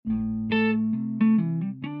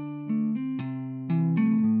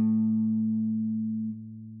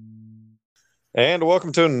And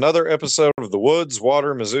welcome to another episode of the Woods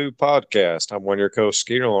Water Mizzou podcast. I'm one of your co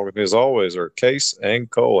Skeeter. Along with me, as always, are Case and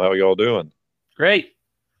Cole. How y'all doing? Great.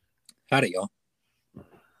 Howdy, y'all.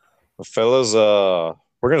 Well, fellas,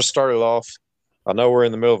 we're going to start it off. I know we're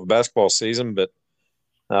in the middle of a basketball season, but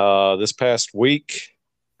this past week,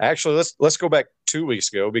 actually, let's go back 2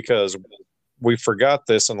 weeks ago because we forgot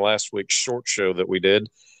this in last week's short show that we did.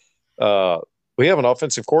 We have an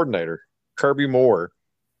offensive coordinator, Kirby Moore,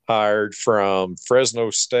 hired from Fresno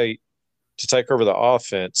State to take over the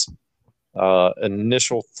offense.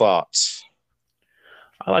 Initial thoughts?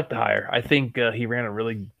 I like the hire. I think he ran a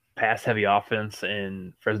really pass-heavy offense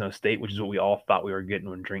in Fresno State, which is what we all thought we were getting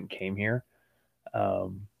when Drink came here.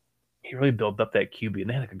 He really built up that QB, and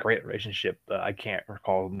they had like a great relationship. I can't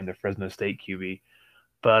recall the Fresno State QB,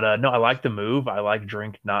 but no, I like the move. I like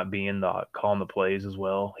Drink not being the calling the plays as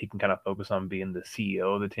well. He can kind of focus on being the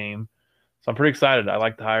CEO of the team. So I'm pretty excited. I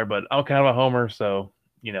like the hire, but I'm kind of a homer, so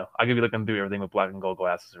I could be looking through everything with black and gold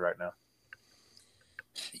glasses right now.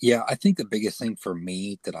 Yeah, I think the biggest thing for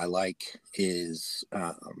me that I like is,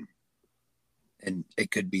 and it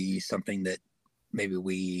could be something that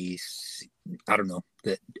maybe I don't know,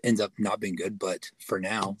 that ends up not being good. But for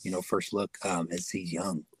now, first look, as he's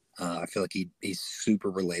young, I feel like he's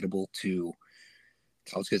super relatable to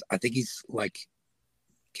college kids. I think he's like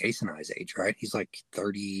Case and I's age, right? He's like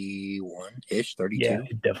 31-ish, 32. Yeah,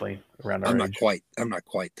 definitely around our age. I'm not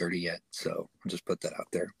quite 30 yet, so I'll just put that out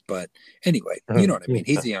there. But anyway, you know what I mean?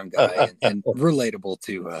 He's a young guy and relatable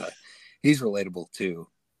to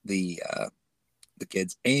the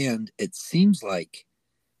kids. And it seems like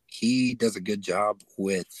he does a good job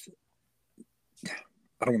with,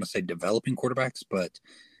 I don't want to say developing quarterbacks, but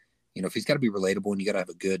if he's got to be relatable and you got to have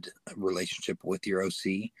a good relationship with your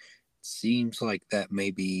OC, seems like that may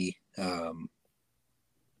be,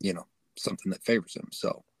 something that favors him.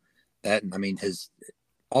 So that, I mean, his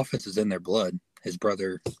offense is in their blood. His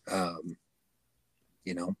brother,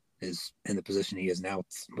 is in the position he is now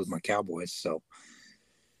with my Cowboys. So,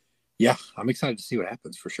 yeah, I'm excited to see what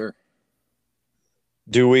happens for sure.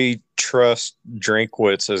 Do we trust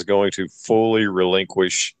Drinkwitz as going to fully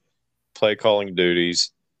relinquish play calling duties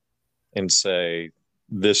and say,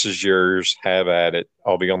 this is yours, have at it.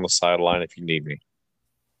 I'll be on the sideline if you need me?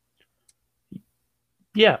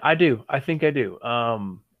 Yeah, I do. I think I do.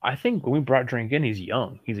 I think when we brought Drink in, he's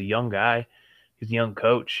young. He's a young guy. He's a young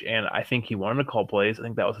coach, and I think he wanted to call plays. I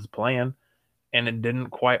think that was his plan, and it didn't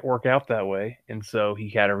quite work out that way. And so he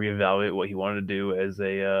had to reevaluate what he wanted to do as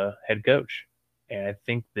a head coach. And I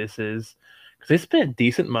think this is because they spent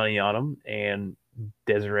decent money on him, and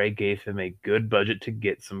Desiree gave him a good budget to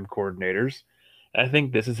get some coordinators. I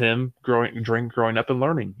think this is him growing up and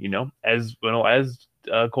learning. As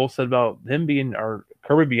Cole said about him being or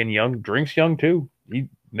Kirby being young, Drink's young too. He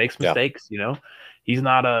makes mistakes. Yeah. He's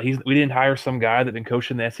not we didn't hire some guy that been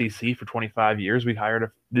coaching the SEC for 25 years. We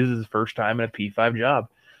hired this is his first time in a P5 job.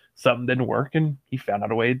 Something didn't work, and he found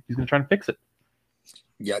out a way. He's going to try and fix it.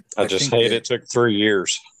 Yeah, I just hate it took 3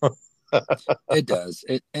 years. It does.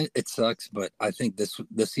 It sucks, but I think this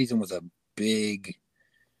season was a big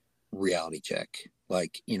reality check.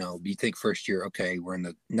 Like, you think first year, okay, we're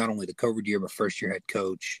in not only the COVID year, but first year head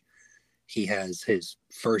coach. He has his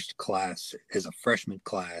first class as a freshman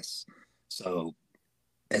class. So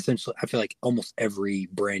essentially, I feel like almost every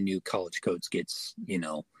brand new college coach gets,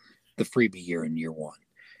 the freebie year in year one.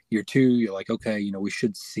 Year two, you're like, okay, we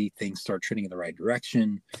should see things start trending in the right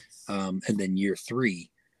direction. And then year three,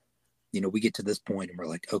 we get to this point and we're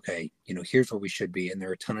like, okay, here's where we should be. And there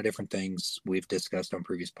are a ton of different things we've discussed on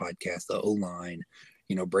previous podcasts, the O-line,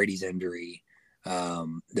 Brady's injury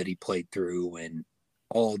that he played through and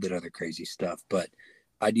all that other crazy stuff. But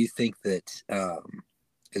I do think that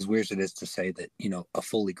as weird as it is to say that, a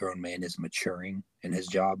fully grown man is maturing in his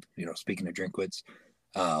job, speaking of Drinkwitz,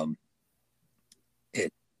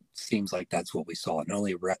 it seems like that's what we saw. Not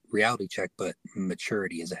only a reality check, but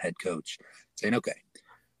maturity as a head coach saying, okay,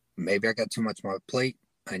 maybe I got too much on my plate.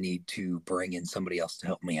 I need to bring in somebody else to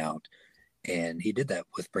help me out. And he did that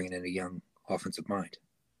with bringing in a young offensive mind.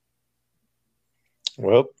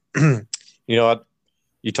 Well,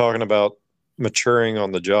 you talking about maturing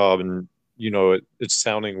on the job, and, it's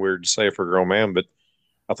sounding weird to say for a grown man, but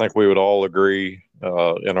I think we would all agree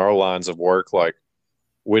in our lines of work, like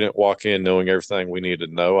we didn't walk in knowing everything we needed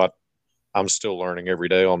to know. I'm still learning every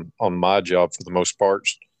day on my job for the most part.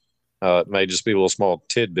 It may just be little small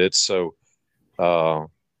tidbits. So,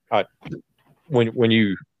 when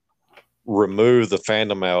you remove the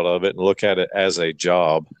fandom out of it and look at it as a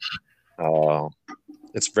job,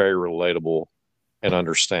 it's very relatable and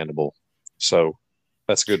understandable. So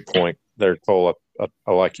that's a good point there, Cole.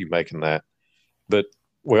 I like you making that. but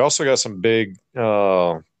we also got some big,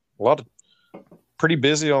 a lot of pretty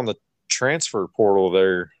busy on the transfer portal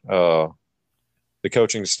there. The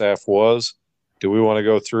coaching staff was. Do we want to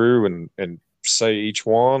go through and say each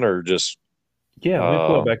one, or just Yeah, let me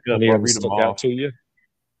pull it back up. any I'll of them read them stick out off. to you?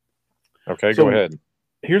 Okay, So go ahead.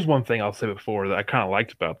 here's one thing I'll say before that I kind of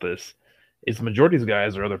liked about this is the majority of these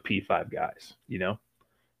guys are other P5 guys, you know?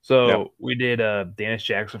 So Yep. we did Dennis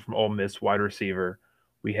Jackson from Ole Miss, wide receiver.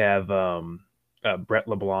 We have Brett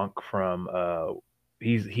LeBlanc from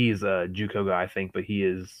he's a JUCO guy, I think, but he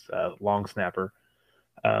is long snapper.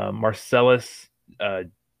 Marcellus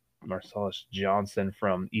Johnson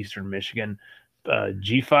from Eastern Michigan,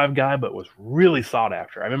 G5 guy, but was really sought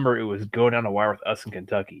after. I remember it was going down the wire with us in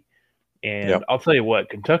Kentucky. And Yep. I'll tell you what,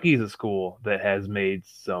 Kentucky is a school that has made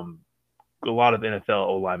a lot of NFL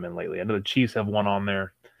O linemen lately. I know the Chiefs have one on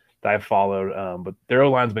there that I've followed, but their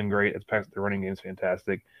O line's been great. Their running game's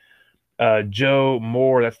fantastic. Joe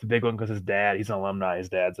Moore, that's the big one because his dad, he's an alumni. His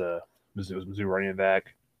dad's a Mizzou running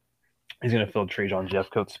back. He's going to fill Trajan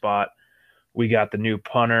Jeffcoat's spot. We got the new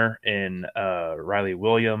punter in Riley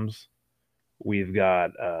Williams. We've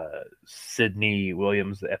got Sidney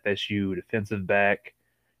Williams, the FSU defensive back.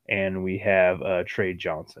 And we have Trey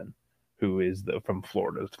Johnson, who is from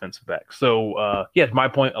Florida, defensive back. So, my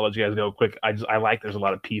point. I'll let you guys go quick. I like there's a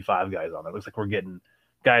lot of P5 guys on it. Looks like we're getting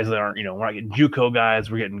guys that aren't, we're not getting JUCO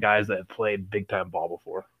guys. We're getting guys that have played big time ball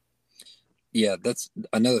before. Yeah, that's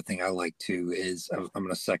another thing I like too. Is I'm going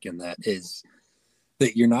to second that is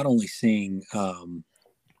that you're not only seeing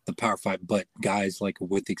the Power Five, but guys like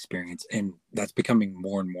with experience, and that's becoming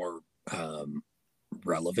more and more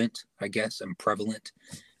relevant, I guess, and prevalent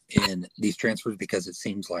in these transfers because it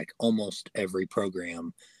seems like almost every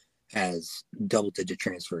program has double-digit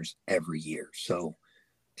transfers every year. So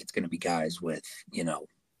it's going to be guys with,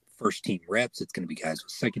 first team reps. It's going to be guys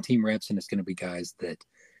with second team reps, and it's going to be guys that,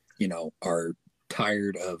 are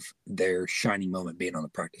tired of their shining moment being on the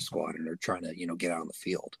practice squad and they're trying to, get out on the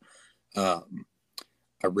field. I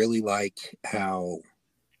really like how,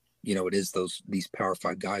 it is these Power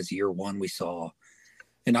Five guys. Year one, we saw,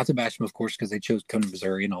 and not to bash them, of course, because they chose to come to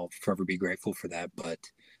Missouri, and I'll forever be grateful for that. But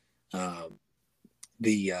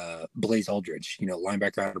the Blaze Aldridge,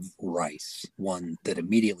 linebacker out of Rice, one that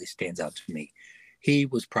immediately stands out to me. He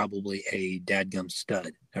was probably a dadgum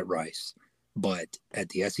stud at Rice, but at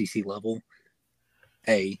the SEC level,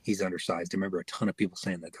 he's undersized. I remember a ton of people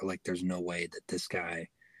saying that. They're like, there's no way that this guy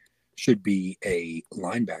should be a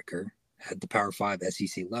linebacker at the Power 5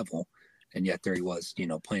 SEC level. And yet there he was,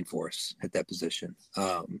 playing for us at that position.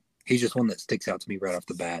 He's just one that sticks out to me right off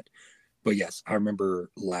the bat. But yes, I remember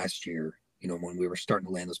last year, when we were starting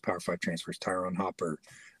to land those Power 5 transfers, Tyron Hopper,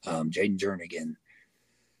 Jaden Jernigan.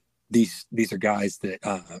 These are guys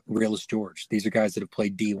that Realist George. These are guys that have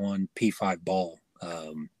played D1, P5 ball,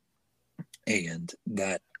 and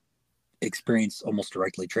that experience almost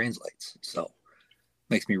directly translates. So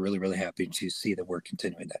makes me really, really happy to see that we're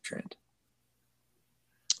continuing that trend.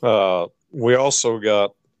 We also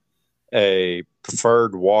got a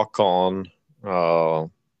preferred walk-on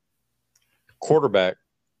quarterback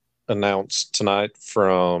announced tonight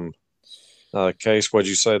from Case. What'd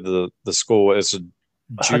you say the school is? A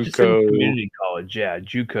JUCO Community College,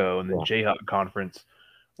 JUCO, and the Jayhawk Conference,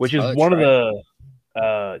 which is That's one right. of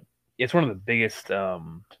the it's one of the biggest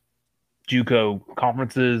JUCO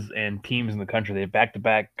conferences and teams in the country. They have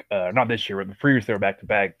back-to-back, not this year, but the previous they were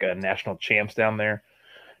back-to-back national champs down there.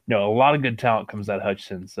 A lot of good talent comes out of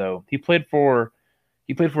Hutchinson. So he played for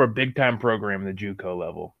a big-time program in the JUCO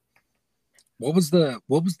level. What was the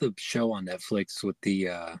show on Netflix with the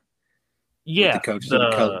Yeah, with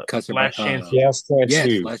the coach Last Chance. Yes,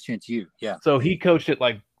 Last Chance U. Yeah. So he coached it.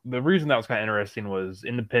 Like, the reason that was kind of interesting was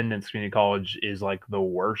Independence Community College is like the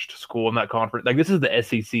worst school in that conference. Like, this is the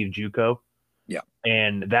SEC of JUCO. Yeah.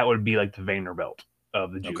 And that would be like the Vanderbilt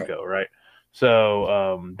of the JUCO, Okay. right?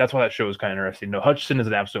 So that's why that show was kind of interesting. No, Hutchinson is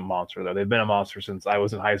an absolute monster, though. They've been a monster since I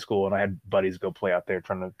was in high school, and I had buddies go play out there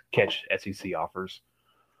trying to catch SEC offers.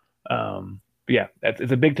 But yeah,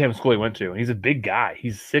 it's a big time school he went to, and he's a big guy.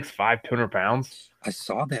 He's 6'5", 200 pounds. I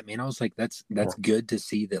saw that, man. I was like, that's good to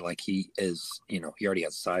see that. Like, he is, he already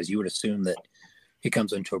has size. You would assume that he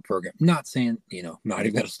comes into a program. Not saying, not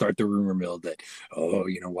even got to start the rumor mill that,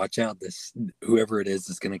 watch out, this whoever it is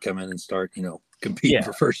going to come in and start, competing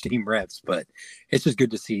for first team reps. But it's just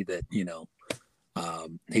good to see that,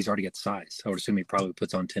 he's already got size. I would assume he probably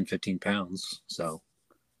puts on 10, 15 pounds. So,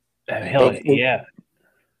 hell yeah.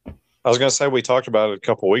 I was going to say, we talked about it a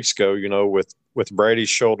couple of weeks ago, with Brady's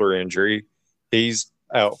shoulder injury, he's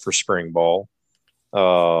out for spring ball.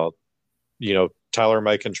 Tyler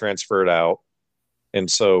Macon transferred out. And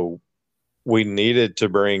so we needed to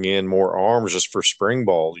bring in more arms just for spring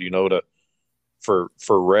ball, for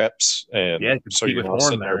reps, and Yeah, so compete you're with not Horn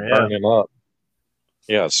sitting there there. Yeah. burning up.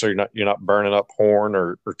 Yeah, so you're not burning up Horn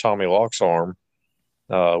or Tommy Locke's arm,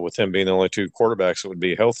 with him being the only two quarterbacks that would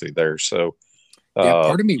be healthy there. So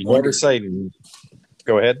Part of me you never wondered. say.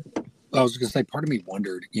 Go ahead. I was going to say, part of me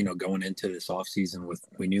wondered, going into this offseason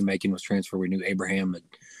we knew Macon was transferred, we knew Abraham had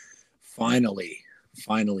finally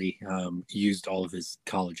used all of his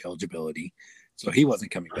college eligibility, so he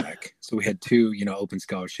wasn't coming back. So we had two, open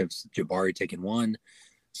scholarships. Jabari taking one.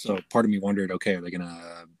 So part of me wondered, okay, are they going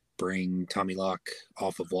to bring Tommy Locke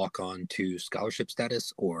off of walk-on to scholarship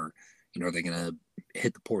status, or are they going to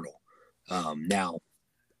hit the portal? Now,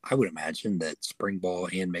 I would imagine that spring ball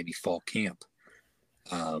and maybe fall camp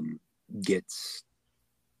gets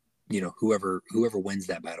whoever wins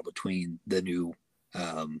that battle between the new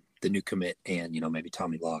commit and maybe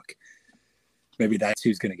Tommy Locke, maybe that's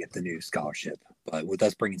who's going to get the new scholarship. But with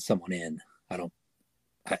us bringing someone in,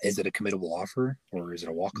 is it a committable offer or is it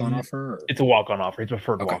a walk-on offer? Or? It's a walk-on offer. It's a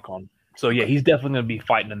preferred walk-on. So yeah, he's definitely going to be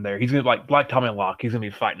fighting in there. He's going to like Tommy Locke. He's going to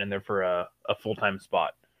be fighting in there for a full-time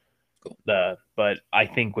spot. Cool. But I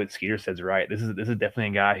think what Skeeter says right. This is definitely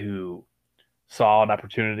a guy who saw an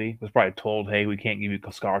opportunity, was probably told, hey, we can't give you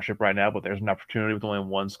a scholarship right now, but there's an opportunity with only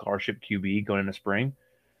one scholarship QB going into spring.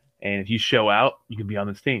 And if you show out, you can be on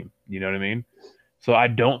this team. You know what I mean? So I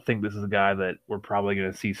don't think this is a guy that we're probably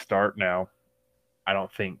going to see start now. I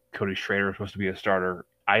don't think Cody Schrader is supposed to be a starter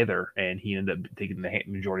either, and he ended up taking the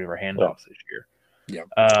majority of our handoffs this year. Yeah.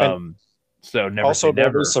 So never also, say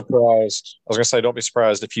never. Don't be surprised. I was going to say, don't be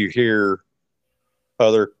surprised if you hear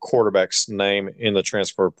other quarterbacks' name in the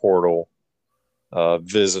transfer portal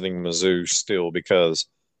visiting Mizzou still, because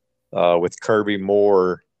with Kirby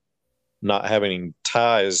Moore not having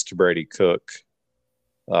ties to Brady Cook,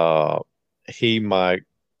 he might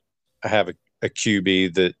have a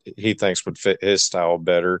QB that he thinks would fit his style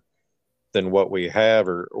better than what we have,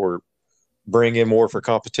 or bring in more for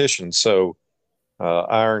competition. So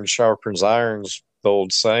iron sharpens irons, the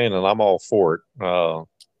old saying, and I'm all for it. I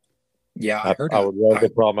heard. I would love the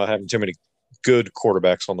problem of having too many good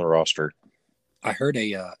quarterbacks on the roster. I heard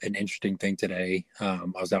an interesting thing today. I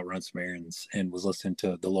was out running some errands and was listening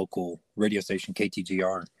to the local radio station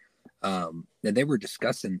KTGR, and they were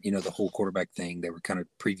discussing, the whole quarterback thing. They were kind of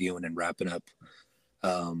previewing and wrapping up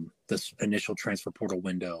this initial transfer portal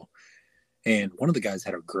window. And one of the guys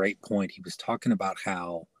had a great point. He was talking about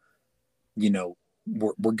how,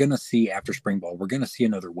 we're going to see after spring ball, we're going to see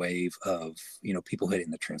another wave of, people hitting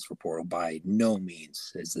the transfer portal. By no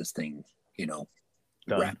means is this thing,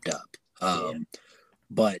 wrapped up.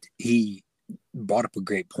 But he brought up a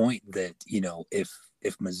great point that,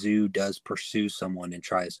 if Mizzou does pursue someone and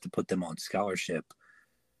tries to put them on scholarship,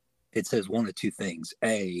 it says one of two things.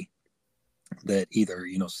 A, that either,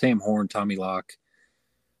 Sam Horn, Tommy Locke,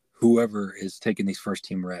 whoever is taking these first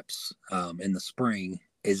team reps in the spring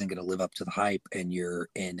isn't going to live up to the hype, and you're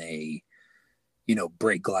in a,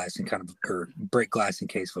 break glass in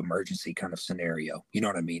case of emergency kind of scenario. You know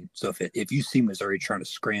what I mean? So if you see Missouri trying to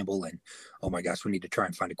scramble and, oh my gosh, we need to try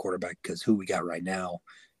and find a quarterback because who we got right now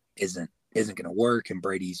isn't going to work, and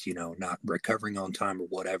Brady's, not recovering on time or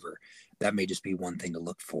whatever, that may just be one thing to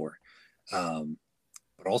look for.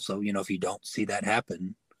 But also, if you don't see that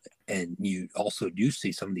happen, and you also do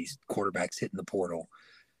see some of these quarterbacks hitting the portal,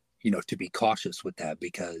 to be cautious with that,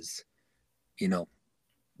 because,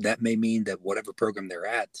 that may mean that whatever program they're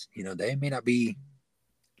at, they may not be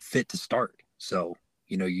fit to start. So,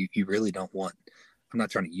 you really don't want, I'm not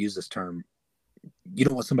trying to use this term, you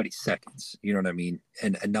don't want somebody's seconds, you know what I mean?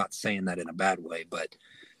 And not saying that in a bad way, but,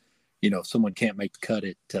 if someone can't make the cut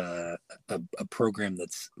at a program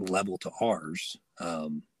that's level to ours,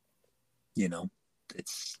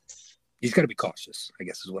 it's, you just got to be cautious, I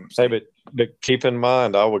guess is what I'm saying. Hey, but keep in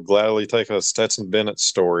mind, I would gladly take a Stetson Bennett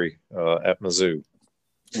story at Mizzou.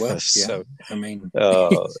 Well, So, I mean,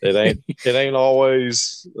 it ain't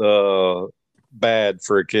always bad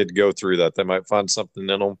for a kid to go through that. They might find something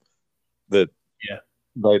in them that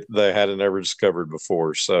they hadn't ever discovered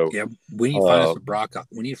before. So we need to find us a Brock.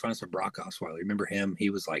 We need to find us a Brock Osweiler. Remember him? He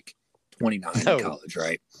was like 29 in college,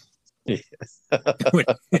 right? Yeah.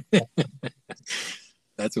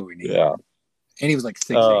 That's what we need. Yeah, and he was like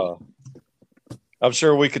 6'8". I'm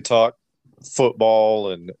sure we could talk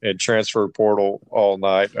football and transfer portal all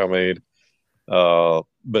night. I mean,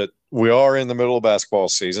 but we are in the middle of basketball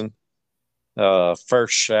season.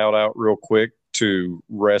 First shout out real quick to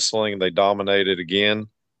wrestling. They dominated again.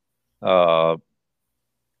 Air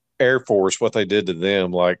Force, what they did to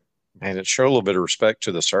them, like, man, it showed a little bit of respect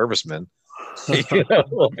to the servicemen. You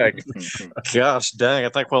know, like, gosh dang, I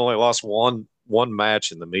think we only lost one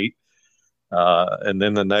match in the meet. And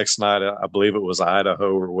then the next night, I believe it was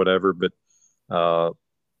Idaho or whatever, but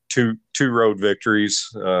two road victories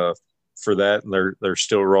for that, and they're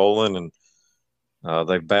still rolling, and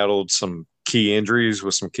they've battled some key injuries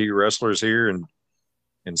with some key wrestlers here,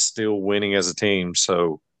 and still winning as a team.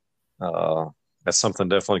 So that's something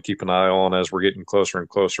definitely keep an eye on as we're getting closer and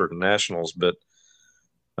closer to nationals. But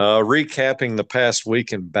recapping the past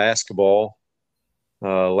week in basketball,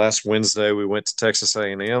 last Wednesday we went to Texas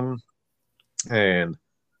A&M, and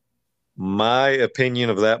my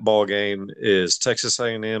opinion of that ball game is Texas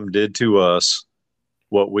A&M did to us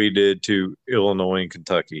what we did to Illinois and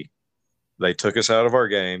Kentucky. They took us out of our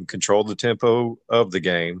game, controlled the tempo of the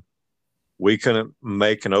game. We couldn't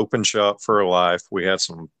make an open shot for our life. We had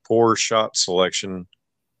some poor shot selection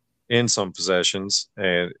in some possessions,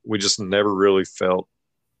 and we just never really felt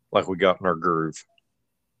like we got in our groove.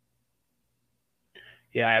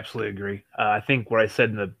 Yeah, I absolutely agree. I think what I said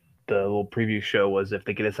in the little preview show was if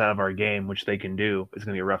they get us out of our game, which they can do, it's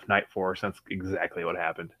going to be a rough night for us. That's exactly what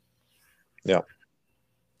happened. Yeah.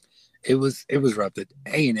 It was rough. That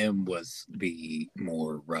A&M was the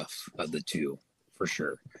more rough of the two, for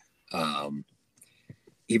sure.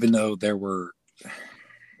 Even though there were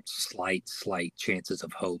slight chances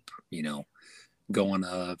of hope, going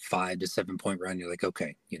a 5 to 7 point run, you're like,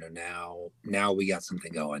 okay, now we got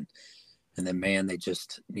something going. And then, man, they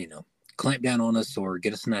just, clamp down on us or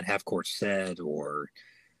get us in that half court set, or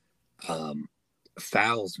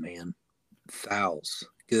fouls, man. Fouls.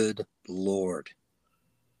 Good Lord.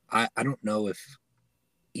 I don't know if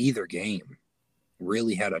either game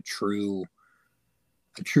really had a true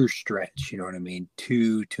stretch, you know what I mean?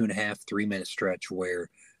 2.5, 3 minute stretch where,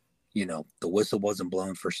 the whistle wasn't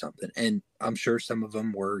blown for something. And I'm sure some of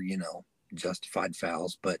them were, justified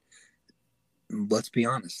fouls, but let's be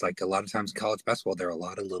honest, like a lot of times in college basketball, there are a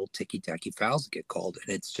lot of little ticky-tacky fouls that get called.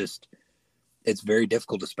 And it's very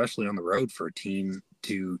difficult, especially on the road, for a team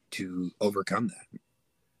to overcome that.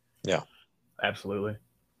 Yeah, absolutely.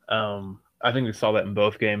 I think we saw that in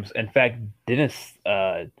both games. In fact, Dennis,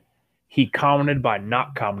 he commented by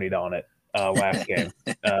not commenting on it last game.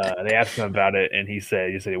 They asked him about it, and he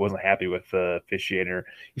said he wasn't happy with the officiator.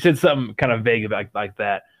 He said something kind of vague about like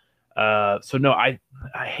that. So no, I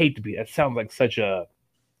hate to be. That sounds like such a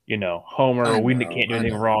homer. We can't do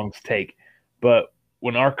anything wrong's take. But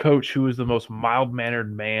when our coach, who is the most mild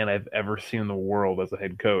mannered man I've ever seen in the world as a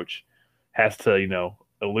head coach, has to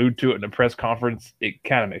allude to it in a press conference, it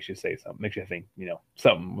kind of makes you say something. Makes you think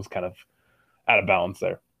something was kind of out of balance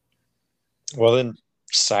there. Well, then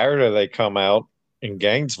Saturday they come out in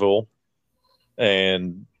Gainesville,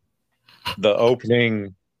 and the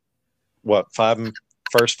opening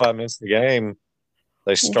first 5 minutes of the game,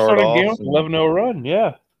 they start off 11-0 run.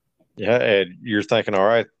 Yeah, and you're thinking, all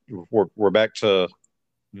right, we're back to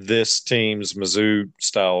this team's Mizzou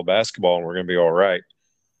style of basketball, and we're going to be all right.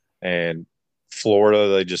 And Florida,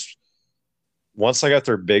 they just, once they got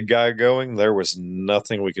their big guy going, there was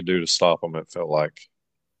nothing we could do to stop them, it felt like.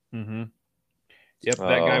 Mm-hmm. Yep,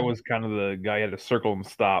 that guy was kind of the guy who had to circle and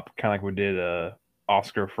stop, kind of like we did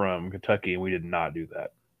Oscar from Kentucky, and we did not do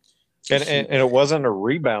that. And it wasn't a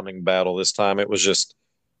rebounding battle this time. It was just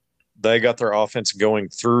they got their offense going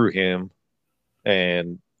through him,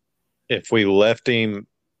 and if we left him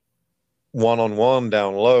one-on-one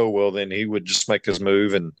down low, well, then he would just make his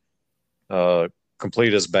move and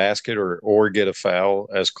complete his basket or get a foul,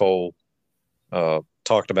 as Cole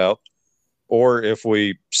talked about. Or if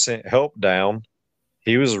we sent help down,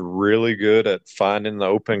 he was really good at finding the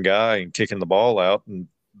open guy and kicking the ball out, and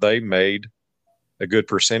they made a good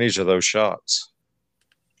percentage of those shots.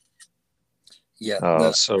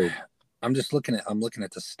 Yeah. So I'm looking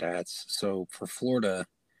at the stats. So for Florida,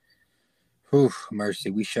 mercy,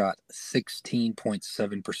 we shot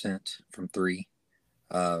 16.7% from three,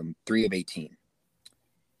 3 of 18.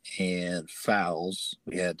 And fouls,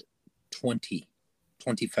 we had 20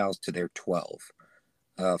 fouls to their 12.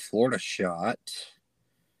 Florida shot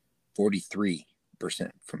 43%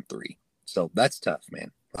 from 3. So that's tough,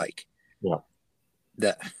 man. Like, yeah,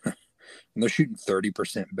 that they're shooting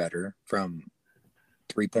 30% better from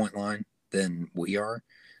 3-point line than we are.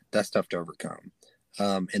 That's tough to overcome.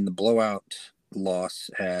 In the blowout loss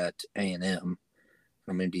at A&M,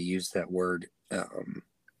 I mean to use that word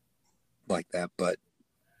like that, but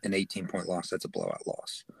an 18-point loss, that's a blowout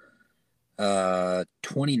loss.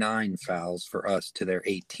 29 fouls for us to their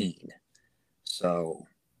 18. So,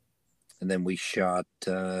 and then we shot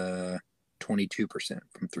 22%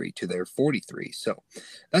 from 3 to their 43. So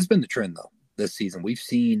that's been the trend, though, this season. We've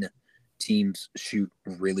seen teams shoot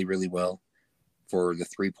really, really well for the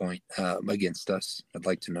 3-point against us. I'd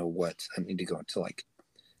like to know what I need to go into like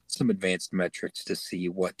some advanced metrics to see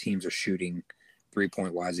what teams are shooting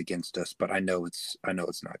 3-point wise against us. But I know it's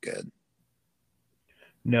not good.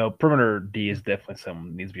 No, perimeter D is definitely something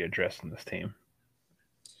that needs to be addressed in this team.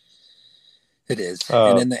 It is.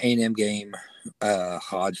 And in the A&M game,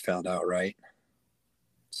 Hodge fouled out, right?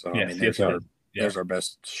 So yes, I mean, there's our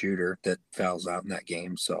best shooter that fouls out in that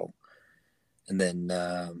game. So, and then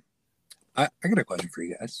I got a question for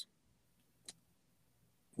you guys.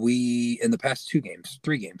 We in the past 3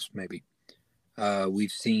 games maybe,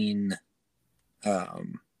 we've seen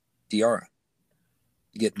Diarra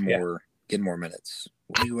get more minutes.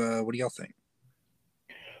 What do y'all think?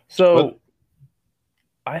 So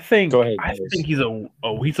I think Go ahead, he's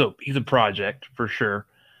a project for sure,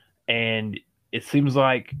 and it seems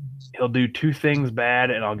like he'll do 2 things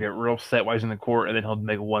bad, and I'll get real set while he's in the court, and then he'll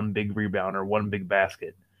make one big rebound or one big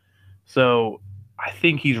basket. So I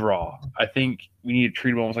think he's raw. I think we need to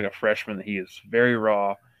treat him almost like a freshman. That he is very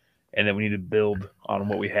raw, and then we need to build on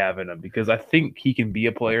what we have in him because I think he can be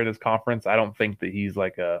a player in this conference. I don't think that he's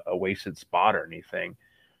like a wasted spot or anything,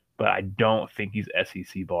 but I don't think he's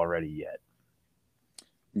SEC ball ready yet.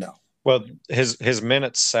 No. Well, his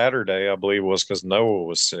minutes Saturday, I believe, was because Noah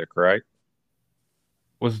was sick, right?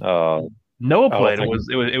 Was Noah played?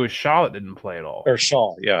 It was Shaw that didn't play at all. Or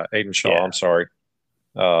Shaw, yeah, Aiden Shaw. Yeah. I'm sorry.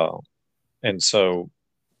 And so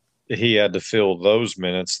he had to fill those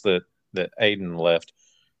minutes that Aiden left.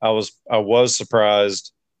 I was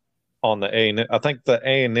surprised on the A&M. I think the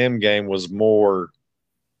A&M game was more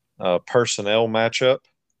personnel matchup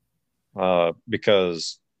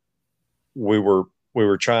because we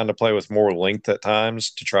were trying to play with more length at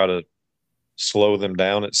times to try to slow them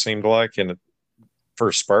down. It seemed like, and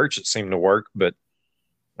for spurts it seemed to work, but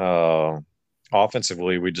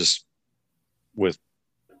offensively we just with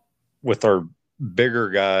our bigger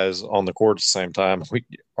guys on the court at the same time,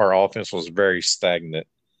 our offense was very stagnant.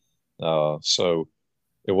 So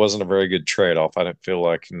it wasn't a very good trade-off, I didn't feel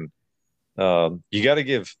like. And you got to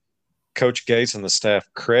give Coach Gates and the staff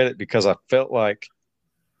credit because I felt like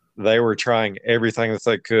they were trying everything that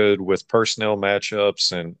they could with personnel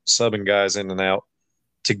matchups and subbing guys in and out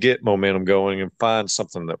to get momentum going and find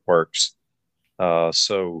something that works.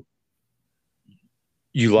 So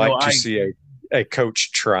you like to see a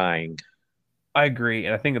coach trying. I agree,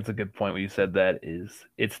 and I think it's a good point when you said that is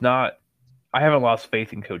it's not – I haven't lost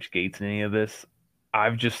faith in Coach Gates in any of this.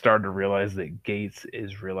 I've just started to realize that Gates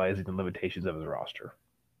is realizing the limitations of his roster.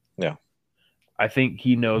 Yeah. I think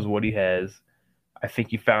he knows what he has. I think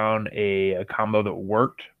he found a combo that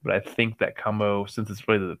worked, but I think that combo, since it's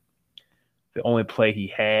really the only play he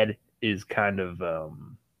had, is kind of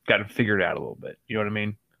got it figured out a little bit. You know what I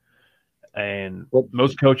mean? And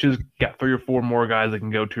most coaches got 3 or 4 more guys that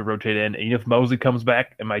can go to rotate in. And if Mosley comes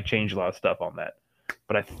back, it might change a lot of stuff on that.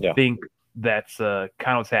 But I think that's kind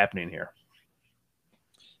of what's happening here.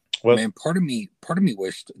 Well, man, part of me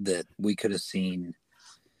wished that we could have seen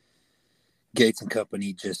Gates and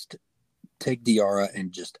company just take Diarra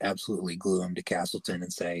and just absolutely glue him to Castleton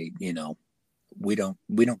and say, you know, we don't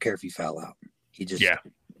care if you foul out. You just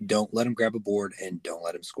don't let him grab a board and don't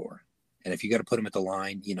let him score. And if you got to put him at the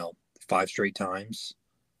line, 5 straight times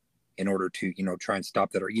in order to, try and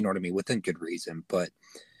stop that, or, you know what I mean, within good reason. But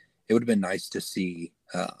it would have been nice to see,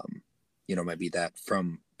 maybe that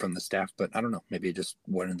from the staff, but I don't know, maybe it just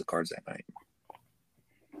wasn't in the cards that night.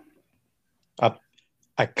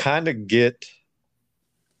 I kind of get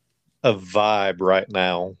a vibe right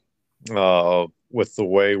now with the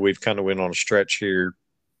way we've kind of went on a stretch here,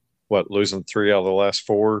 losing 3 out of the last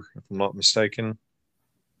 4, if I'm not mistaken.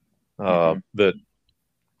 But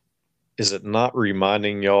is it not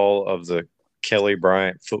reminding y'all of the Kelly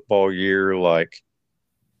Bryant football year? Like,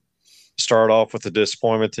 start off with the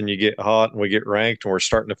disappointment, then you get hot and we get ranked and we're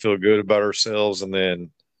starting to feel good about ourselves, and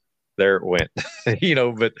then there it went.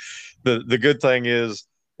 But the good thing is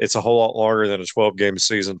it's a whole lot longer than a 12-game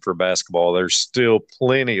season for basketball. There's still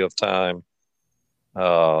plenty of time.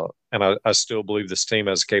 And I still believe this team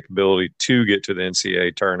has the capability to get to the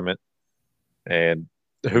NCAA tournament. And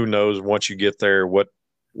who knows, once you get there,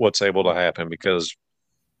 what's able to happen, because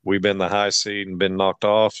we've been the high seed and been knocked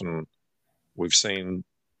off, and we've seen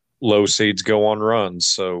low seeds go on runs.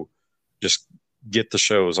 So just get the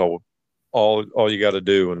shows, all you got to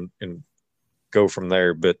do, and go from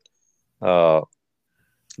there. But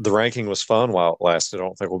the ranking was fun while it lasted. I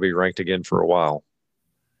don't think we'll be ranked again for a while.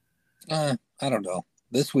 I don't know.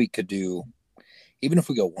 This week could do, even if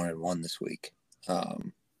we go 1-1 this week,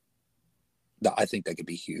 I think that could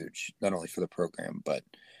be huge, not only for the program, but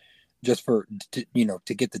just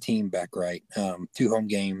to get the team back right. 2 home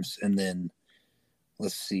games, and then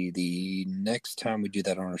let's see. The next time we do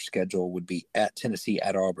that on our schedule would be at Tennessee,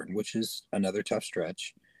 at Auburn, which is another tough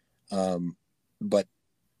stretch. But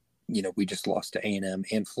we just lost to A&M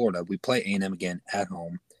and Florida. We play A&M again at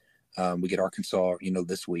home. We get Arkansas,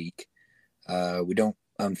 this week. We don't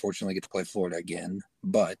unfortunately get to play Florida again,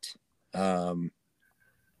 but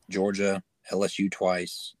Georgia, LSU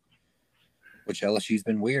twice, which LSU's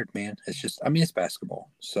been weird, man. It's just, it's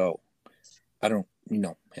basketball. So I don't,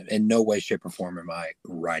 in no way, shape, or form am I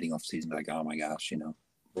writing off season like, oh my gosh,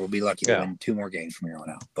 we'll be lucky to win 2 more games from here on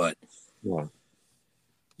out. But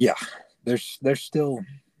yeah, there's still,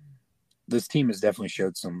 this team has definitely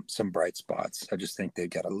showed some bright spots. I just think they've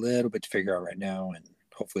got a little bit to figure out right now, and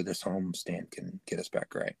hopefully this homestand can get us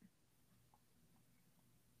back right.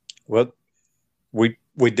 Well, we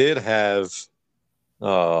did have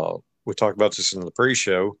we talked about this in the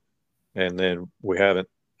pre-show, and then we haven't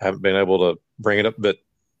been able to bring it up. But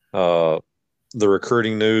the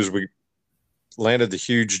recruiting news, we landed the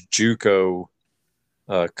huge JUCO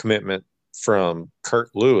commitment from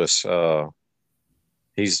Kurt Lewis.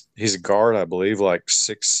 He's a guard, I believe, like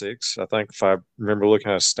 6'6", I think, if I remember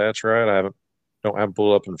looking at his stats right. I don't have him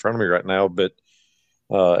pulled up in front of me right now, but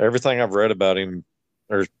everything I've read about him,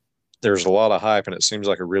 there's a lot of hype, and it seems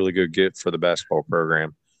like a really good get for the basketball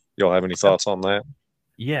program. Y'all have any thoughts on that?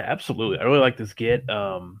 Yeah, absolutely. I really like this get.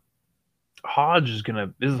 Hodge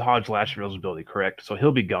this is Hodge last year's eligibility, correct? So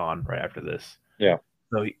he'll be gone right after this. Yeah.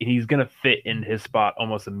 So he's going to fit in his spot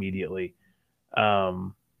almost immediately.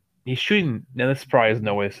 He's shooting, now this probably is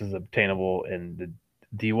no way this is obtainable in the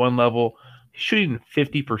D1 level. He's shooting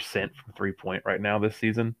 50% from 3-point right now this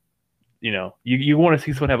season. You want to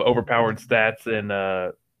see someone have overpowered stats in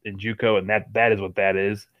JUCO, and that is what that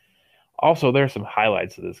is. Also, there are some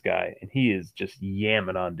highlights of this guy, and he is just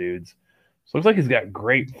yamming on dudes. So it looks like he's got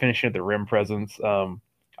great finishing at the rim presence. I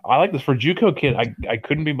like this for JUCO kid. I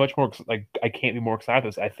couldn't be much more I can't be more excited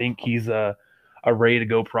with this. I think he's a ready to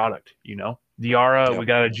go product. Diarra, we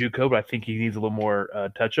got a JUCO, but I think he needs a little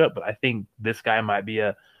more touch up. But I think this guy might be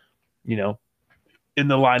in the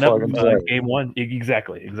lineup game one.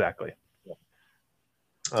 Exactly.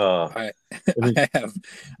 I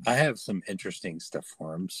have some interesting stuff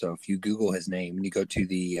for him. So if you Google his name and you go to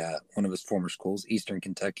the one of his former schools, Eastern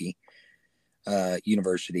Kentucky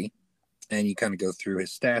University, and you kind of go through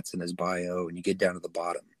his stats and his bio, and you get down to the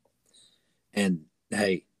bottom. And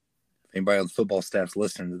hey, if anybody on the football staff's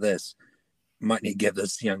listening to this, might need to give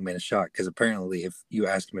this young man a shot, because apparently if you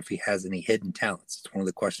ask him if he has any hidden talents, it's one of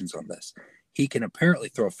the questions on this. He can apparently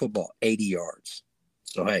throw a football 80 yards.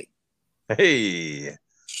 So hey.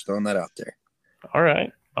 Just throwing that out there. All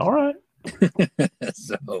right.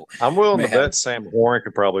 So I'm willing to bet Sam Warren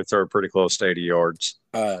could probably throw pretty close to 80 yards.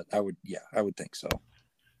 I would think so.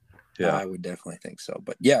 Yeah, I would definitely think so.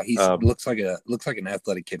 But yeah, he looks like an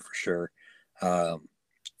athletic kid for sure,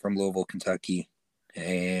 from Louisville, Kentucky,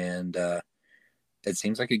 and it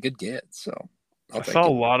seems like a good get. So I saw a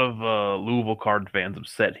lot of Louisville Card fans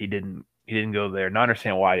upset he didn't go there. And I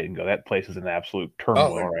understand why he didn't go. That place is in absolute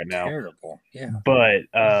turmoil right now. Terrible. Yeah. But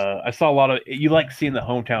I saw a lot of, you like seeing the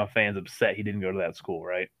hometown fans upset he didn't go to that school,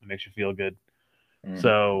 right? It makes you feel good.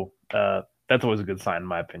 So that's always a good sign, in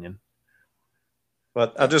my opinion.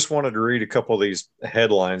 But I just wanted to read a couple of these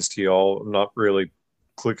headlines to y'all. I'm not really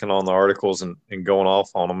clicking on the articles and going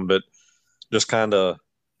off on them, but just kind of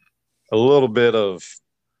a little bit of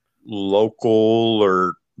local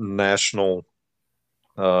or national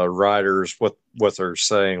writers, what they're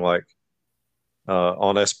saying, like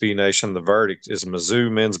on SB Nation, the verdict is Mizzou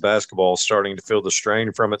men's basketball starting to feel the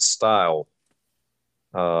strain from its style.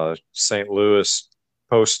 St. Louis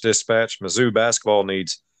Post-Dispatch, Mizzou basketball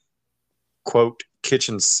needs, quote,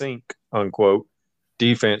 kitchen sink, unquote,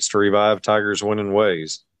 defense to revive Tigers' winning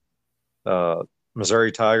ways.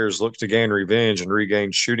 Missouri Tigers look to gain revenge and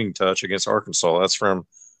regain shooting touch against Arkansas. That's from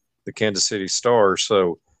the Kansas City Star.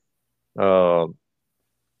 So, do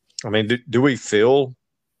we feel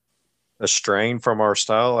a strain from our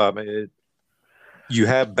style? You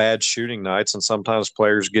have bad shooting nights, and sometimes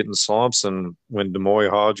players get in slumps. And when D'Moi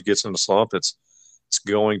Hodge gets in a slump, it's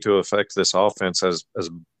going to affect this offense as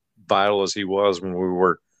vital as he was when we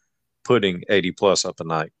were putting 80+ up a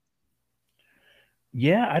night.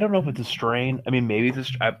 Yeah, I don't know if it's a strain. Maybe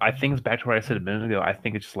it's I think it's back to what I said a minute ago. I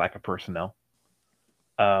think it's just lack of personnel.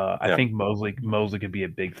 I think Mosley could be a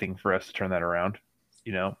big thing for us to turn that around.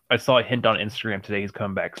 I saw a hint on Instagram today. He's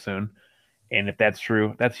coming back soon. And if that's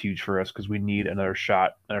true, that's huge for us because we need another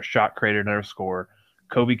shot creator, another scorer.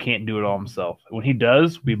 Kobe can't do it all himself. When he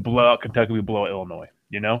does, we blow out Kentucky, we blow out Illinois,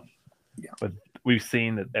 Yeah. But we've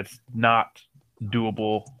seen that that's not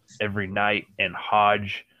doable every night. And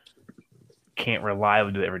Hodge, can't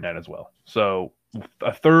reliably do it every night as well. So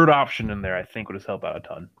a third option in there, I think, would just help out a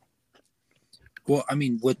ton. Well, I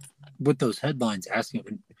mean, with those headlines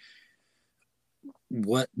asking,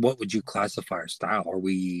 what would you classify our style? Are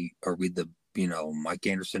we the Mike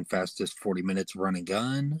Anderson fastest 40 minutes run and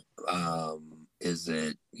gun? Is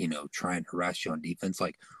it try and harass you on defense?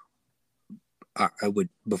 Like, I would,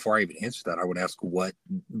 before I even answer that, I would ask what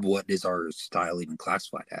is our style even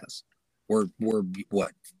classified as? We're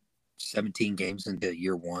what, 17 games into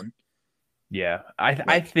year one? Yeah,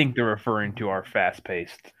 I think they're referring to our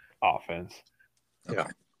fast-paced offense. Okay. Yeah.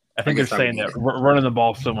 I think they're saying that running the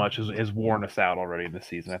ball so much has worn us out already in the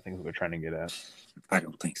season. I think is what they're trying to get at. I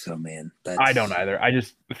don't think so, man. I don't either. I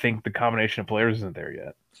just think the combination of players isn't there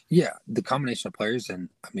yet. Yeah, the combination of players, and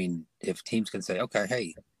I mean, if teams can say, okay,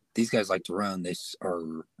 hey, these guys like to run, they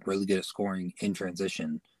are really good at scoring in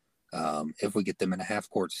transition. If we get them in a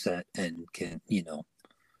half-court set and can,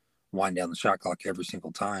 wind down the shot clock every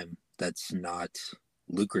single time, that's not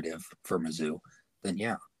lucrative for Mizzou, then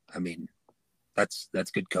yeah, I mean, that's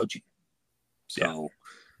good coaching. So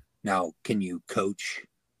now, can you coach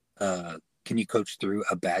through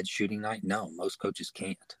a bad shooting night? No, most coaches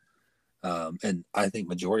can't. And I think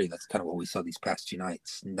majority, that's kind of what we saw these past 2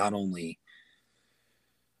 nights. Not only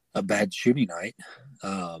a bad shooting night,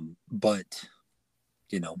 but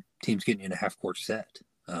teams getting in a half-court set.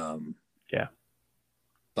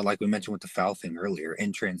 But like we mentioned with the foul thing earlier,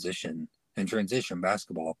 in transition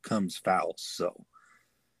basketball comes fouls. So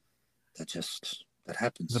that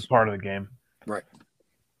happens. It's a part of the game. Right.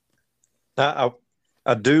 I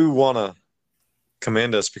do want to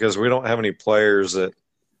commend us because we don't have any players that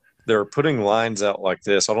they're putting lines out like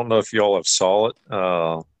this. I don't know if y'all have saw it.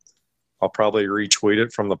 I'll probably retweet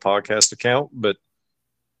it from the podcast account, but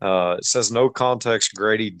it says no context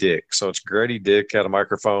Grady Dick. So it's Grady Dick at a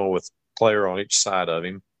microphone with player on each side of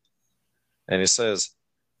him. And it says,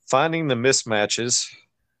 finding the mismatches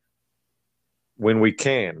when we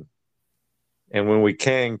can. And when we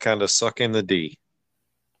can, kind of suck in the D.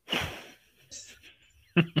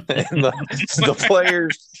 And the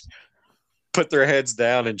players put their heads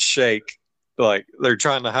down and shake like they're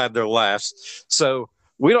trying to hide their laughs. So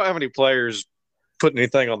we don't have any players putting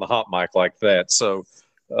anything on the hot mic like that. So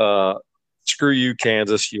screw you,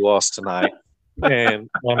 Kansas. You lost tonight. And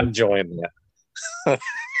I'm enjoying that.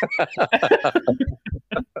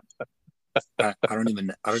 I don't even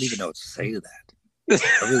know what to say to that.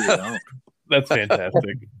 I really don't. That's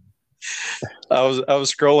fantastic. I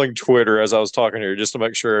was scrolling Twitter as I was talking here just to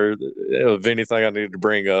make sure of anything I needed to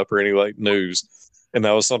bring up or any like news, and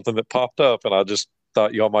that was something that popped up, and I just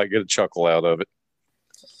thought y'all might get a chuckle out of it.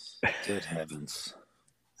 Good heavens!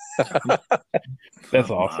 That's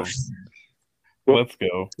awesome. Let's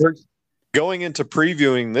go. We're going into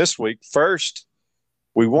previewing this week. First,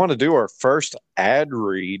 we want to do our first ad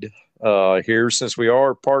read here since we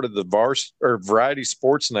are part of the Variety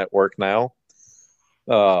Sports Network now.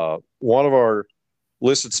 One of our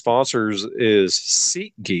listed sponsors is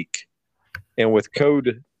SeatGeek, and with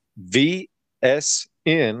code VSN,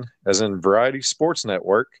 as in Variety Sports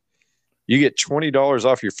Network, you get $20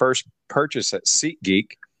 off your first purchase at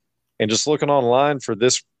SeatGeek. And just looking online for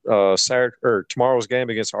this Saturday or tomorrow's game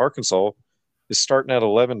against Arkansas is starting at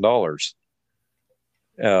 $11.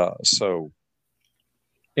 So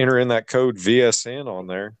enter in that code VSN on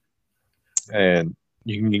there, and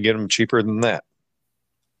you can get them cheaper than that.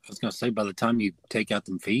 I was gonna say, by the time you take out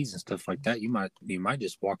them fees and stuff like that, you might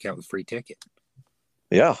just walk out with a free ticket.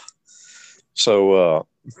 Yeah. So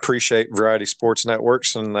appreciate Variety Sports Network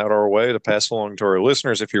sending that our way to pass along to our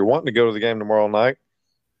listeners. If you're wanting to go to the game tomorrow night,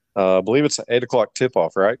 I believe it's an 8:00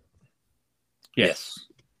 tip-off, right? Yes.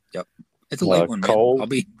 Yep. It's a late one, man. Cold. I'll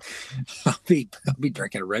be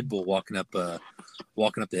drinking a Red Bull walking up the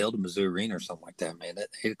hill to Mizzou Arena or something like that, man. At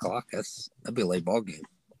 8:00, that'd be a late ball game.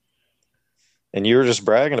 And you were just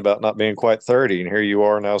bragging about not being quite 30, and here you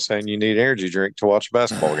are now saying you need energy drink to watch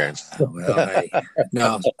basketball games. Well,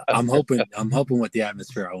 no, I'm hoping with the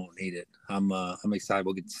atmosphere I won't need it. I'm excited.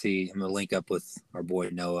 We'll get to see. I'm gonna link up with our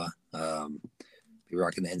boy Noah. Be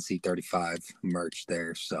rocking the NC35 merch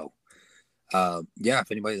there. So, if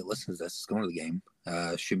anybody that listens to this is going to the game,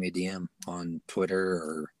 shoot me a DM on Twitter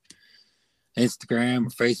or Instagram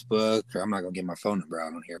or Facebook. Or I'm not gonna get my phone number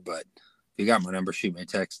out on here, but if you got my number, shoot me a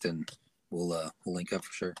text and we'll link up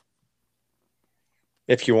for sure.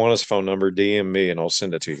 If you want his phone number, DM me and I'll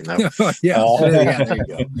send it to you. Yeah, there you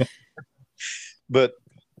go. But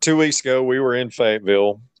 2 weeks ago, we were in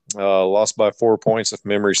Fayetteville, lost by 4 points, if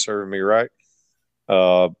memory serves me right.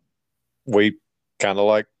 We kind of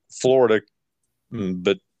like Florida,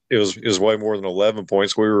 but it was way more than 11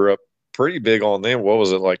 points. We were up pretty big on them. What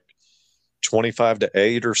was it, like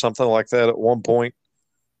 25-8 or something like that at one point.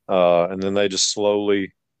 And then they just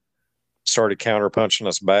slowly started counterpunching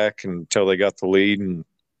us back until they got the lead, and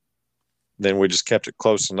then we just kept it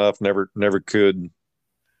close enough. Never could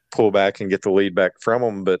pull back and get the lead back from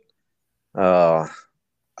them. But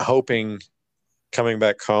hoping coming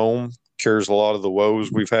back home cures a lot of the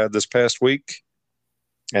woes we've had this past week.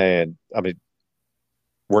 And I mean,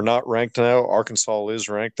 we're not ranked now. Arkansas is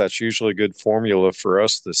ranked. That's usually a good formula for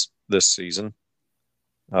us this season.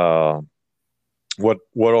 What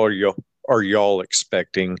are y'all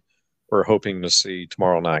expecting or hoping to see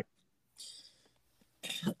tomorrow night?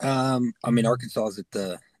 I mean, Arkansas is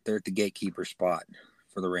they're at the gatekeeper spot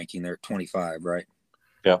for the ranking. They're at 25, right?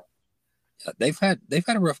 Yeah. They've had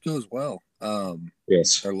a rough go as well.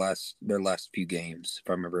 Yes. Their last few games, if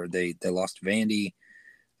I remember, they lost to Vandy,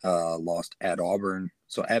 lost at Auburn.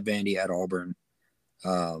 So at Vandy, at Auburn.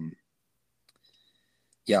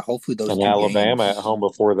 Yeah, hopefully those and two Alabama games, at home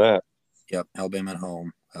before that. Yep, Alabama at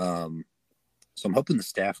home. So I'm hoping the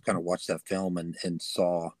staff kind of watched that film and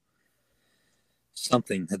saw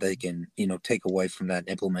something that they can, take away from that and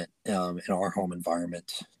implement in our home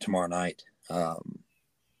environment tomorrow night.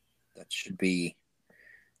 That should be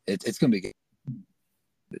it's going to be good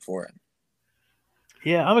for it.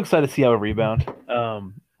 Yeah, I'm excited to see how we rebound.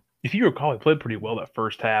 If you recall, we played pretty well that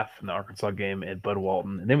first half in the Arkansas game at Bud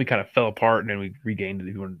Walton, and then we kind of fell apart, and then we regained it.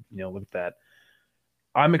 If you want to, look at that.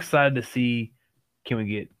 I'm excited to see, can we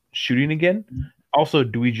get shooting again? Also,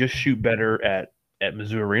 do we just shoot better at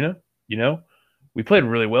Mizzou Arena? We played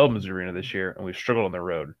really well at Mizzou Arena this year, and we struggled on the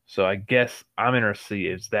road. So I guess I'm interested to see,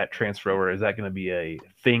 is that transfer over? Is that going to be a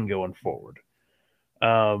thing going forward?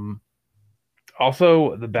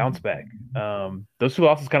 Also, the bounce back. Those two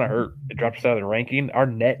losses kind of hurt. It dropped us out of the ranking. Our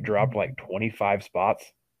net dropped like 25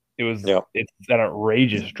 spots. It's an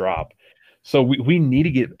outrageous drop. So we need to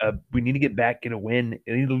get back, get a win.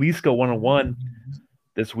 We need to at least go 1-1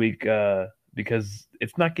 this week because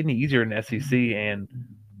it's not getting easier in the SEC, and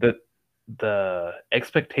the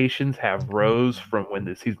expectations have rose from when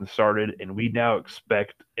the season started, and we now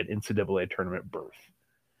expect an NCAA tournament berth.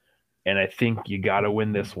 And I think you got to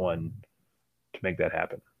win this one to make that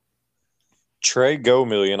happen. Trey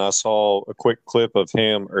Gomillion, I saw a quick clip of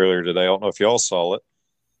him earlier today. I don't know if y'all saw it,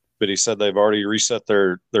 but he said they've already reset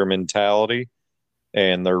their mentality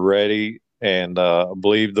and they're ready. And I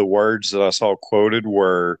believe the words that I saw quoted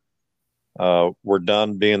were, we're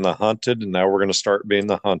done being the hunted, and now we're going to start being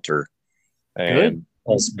the hunter. And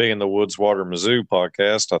us being the Woods Water Mizzou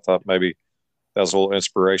podcast, I thought maybe that was a little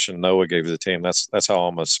inspiration Noah gave the team. That's how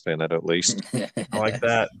I'm going to spin it, at least. I like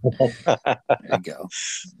that. There you go.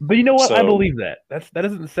 But you know what? I believe that. That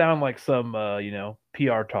doesn't sound like some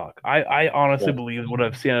PR talk. I honestly believe what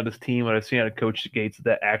I've seen out of this team, what I've seen out of Coach Gates,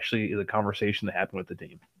 that actually is a conversation that happened with the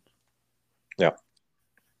team. Yeah.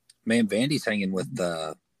 Man, Vandy's hanging with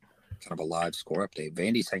kind of a live score update.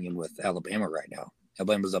 Vandy's hanging with Alabama right now.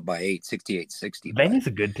 Alabama's up by 8, 68-60. Vandy's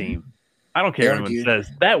a good team. I don't care what anyone says.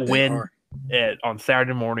 That win on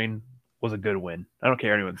Saturday morning was a good win. I don't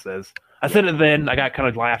care what anyone says. I said it then. I got kind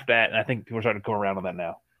of laughed at, and I think people are starting to come around on that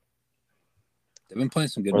now. They've been playing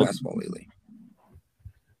some good basketball lately.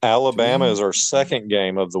 Alabama is our second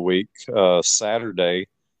game of the week, Saturday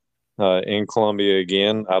in Columbia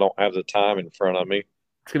again. I don't have the time in front of me.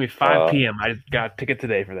 It's going to be 5 p.m. I just got a ticket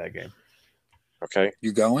today for that game. Okay.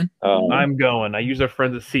 You going? I'm going. I use our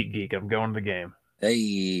friends at SeatGeek. I'm going to the game.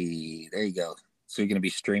 Hey, there you go. So you're going to be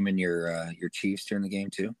streaming your Chiefs during the game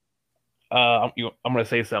too? I'm going to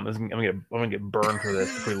say something. I'm going to get burned for this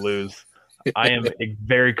if we lose. I am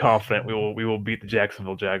very confident we will beat the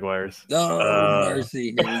Jacksonville Jaguars. Oh,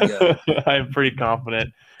 mercy. Here we go. I am pretty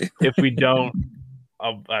confident. If we don't,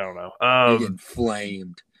 I don't know. You're getting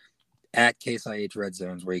flamed at Case IH Red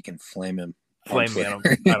Zones, where you can flame him. Flame me. I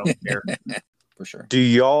don't care. For sure. Do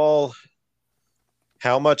y'all,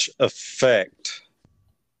 how much effect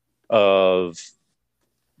of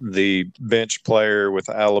the bench player with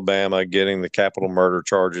Alabama getting the capital murder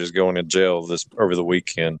charges, going to jail over the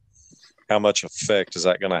weekend, how much effect is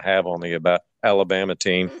that going to have on the Alabama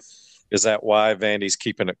team? Is that why Vandy's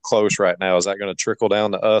keeping it close right now? Is that going to trickle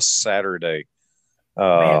down to us Saturday?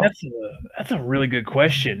 Man, that's a really good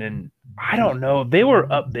question, and I don't know. They were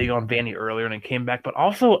up big on Vandy earlier and it came back, but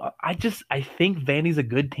also I think Vandy's a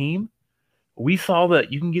good team. We saw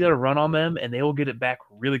that you can get a run on them and they will get it back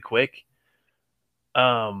really quick.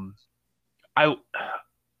 I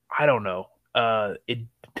don't know. To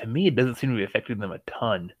me, it doesn't seem to be affecting them a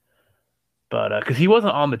ton, but because he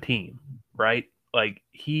wasn't on the team, right? Like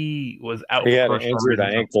he was out. He had an injured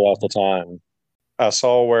ankle at the time. I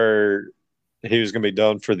saw where he was going to be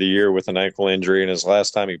done for the year with an ankle injury, and his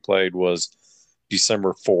last time he played was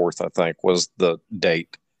December 4th, I think, was the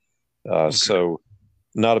date. So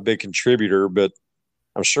not a big contributor, but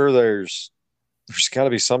I'm sure there's got to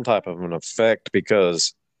be some type of an effect,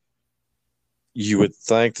 because you would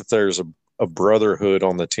think that there's a brotherhood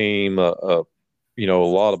on the team, a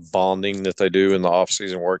lot of bonding that they do in the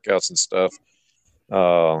off-season workouts and stuff.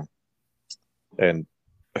 And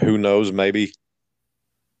who knows, maybe.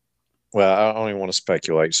 Well, I don't even want to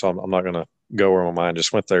speculate, so I'm not going to go where my mind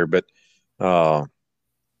just went there. But, I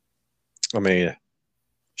mean,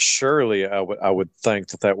 surely I would think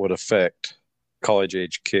that would affect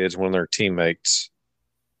college-age kids when their teammates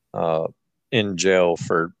in jail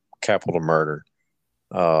for capital murder.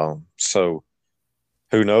 So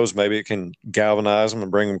who knows? Maybe it can galvanize them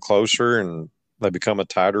and bring them closer, and they become a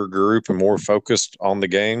tighter group and more focused on the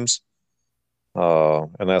games.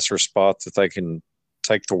 And that's their spot that they can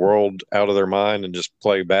take the world out of their mind and just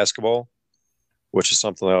play basketball, which is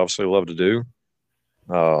something they obviously love to do.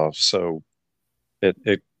 So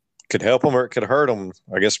it could help them or it could hurt them.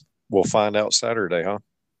 I guess we'll find out Saturday, huh?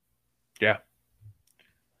 Yeah.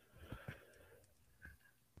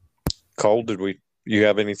 Cole, you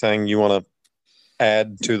have anything you want to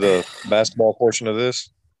add to the basketball portion of this?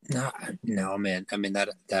 No, man. I mean, that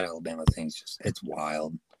Alabama thing's it's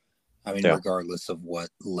wild. I mean, regardless of what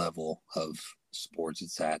level of sports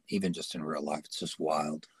it's at, even just in real life, it's just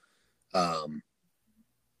wild. There's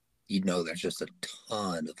just a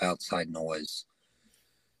ton of outside noise,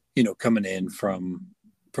 coming in from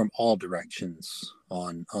all directions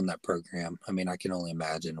on that program. I mean, I can only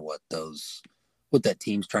imagine what that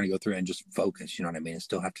team's trying to go through and just focus, you know what I mean? And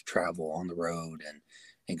still have to travel on the road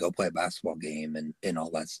and go play a basketball game and all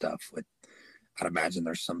that stuff. I'd imagine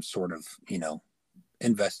there's some sort of,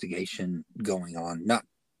 investigation going on, not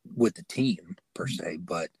with the team per se,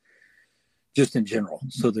 but just in general.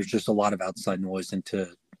 So there's just a lot of outside noise, and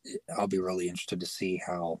I'll be really interested to see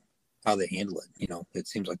how they handle it. It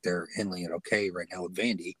seems like they're handling it okay right now with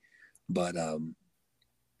Vandy, but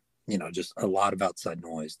just a lot of outside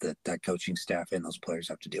noise that coaching staff and those players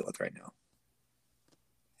have to deal with right now.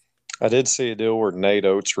 I did see a deal where Nate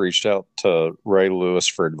Oates reached out to Ray Lewis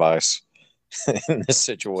for advice in this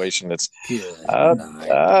situation.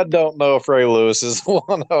 I don't know if Ray Lewis is the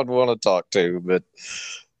one I would want to talk to, but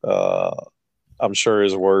I'm sure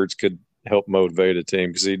his words could help motivate a team,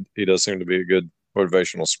 because he does seem to be a good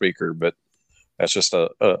motivational speaker. But that's just a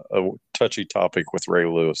touchy topic with Ray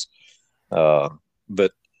Lewis.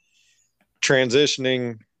 But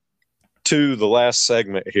transitioning to the last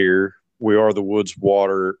segment here, we are the Woods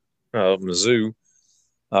Water Mizzou.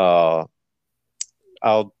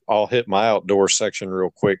 I'll hit my outdoor section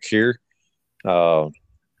real quick here. Man,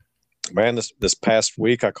 this past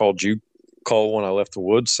week I called you, Cole, when I left the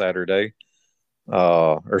woods Saturday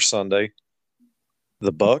or Sunday.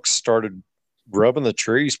 The bucks started rubbing the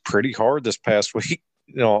trees pretty hard this past week.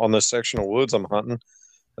 On this section of woods I'm hunting.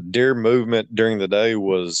 Deer movement during the day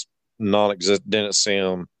was non-existent. Didn't see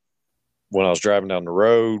them when I was driving down the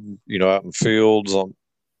road, out in fields, on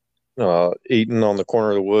eating on the corner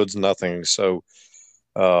of the woods, nothing. So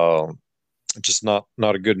just not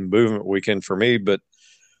a good movement weekend for me. But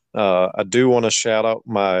I do want to shout out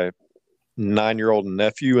my 9-year-old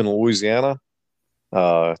nephew in Louisiana.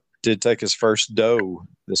 Did take his first doe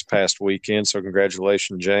this past weekend, so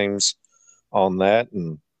congratulations, James, on that.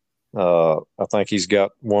 And I think he's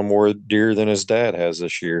got one more deer than his dad has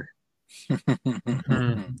this year.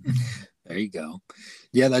 There you go.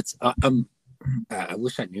 Yeah, that's I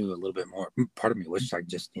wish I knew a little bit more. Part of me wished I could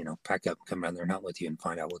just, pack up, come down there and hunt with you and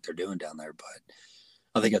find out what they're doing down there. But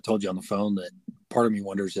I think I told you on the phone that part of me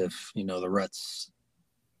wonders if, the rut's,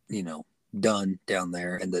 done down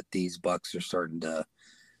there, and that these bucks are starting to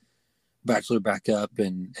bachelor back up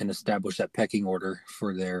and establish that pecking order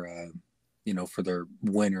for their, for their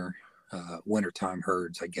wintertime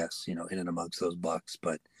herds, I guess, in and amongst those bucks.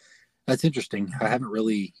 But that's interesting. I haven't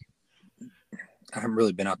really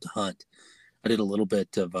been out to hunt. I did a little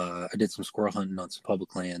bit of I did some squirrel hunting on some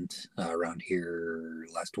public land around here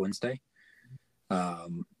last Wednesday.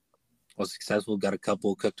 Was successful. Got a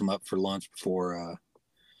couple, cooked them up for lunch before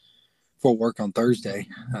work on Thursday.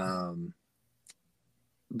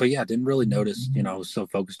 But yeah, didn't really notice. I was so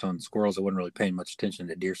focused on squirrels, I wasn't really paying much attention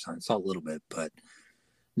to deer signs. Saw a little bit, but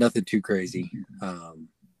nothing too crazy. But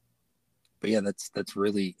yeah, that's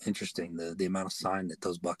really interesting. The amount of sign that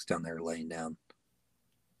those bucks down there are laying down.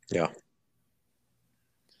 Yeah.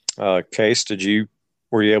 Case,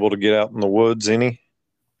 were you able to get out in the woods any?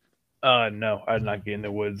 No, I did not get in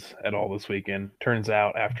the woods at all this weekend. Turns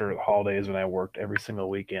out after the holidays, when I worked every single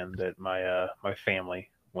weekend, that my family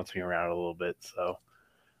wants me around a little bit. So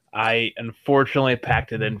I unfortunately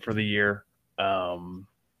packed it in for the year.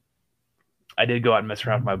 I did go out and mess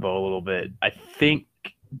around with my bow a little bit. I think,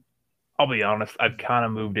 I'll be honest, I've kind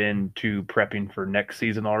of moved into prepping for next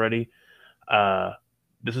season already.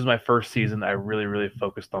 This is my first season that I really, really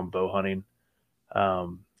focused on bow hunting,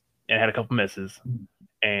 and had a couple misses.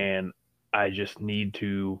 And I just need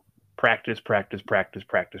to practice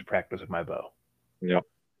with my bow. Yep.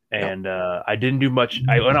 And I didn't do much.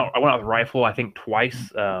 I went out with rifle, I think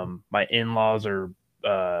twice. My in-laws are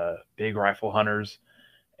big rifle hunters,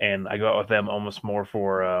 and I go out with them almost more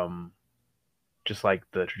for just like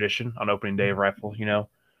the tradition on opening day of rifle. You know,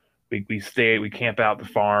 we camp out the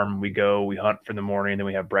farm, we hunt for the morning, then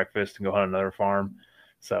we have breakfast and go hunt another farm.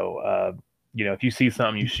 So you know, if you see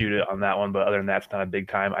something, you shoot it on that one. But other than that, it's not a big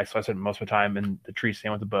time. I spent most of the time in the tree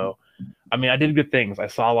stand with the bow. I mean, I did good things. I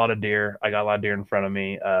saw a lot of deer. I got a lot of deer in front of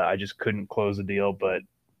me. I just couldn't close the deal. But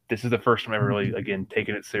this is the first time I've really, again,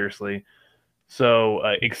 taken it seriously. So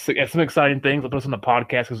some exciting things. I'll put this on the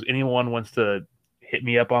podcast because anyone wants to hit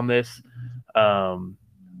me up on this.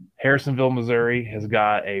 Harrisonville, Missouri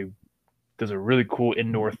does a really cool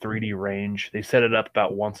indoor 3D range. They set it up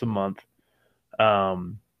about once a month.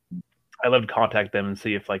 I love to contact them and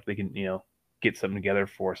see if like they can, you know, get something together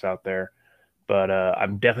for us out there. But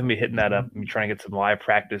I'm definitely hitting that up and trying to get some live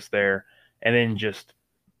practice there, and then just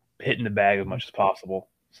hitting the bag as much as possible.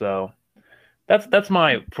 So that's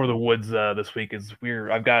my for the woods this week.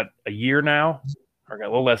 I've got a year now, or got a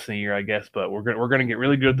little less than a year, I guess. But we're gonna get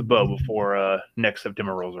really good at the bow before next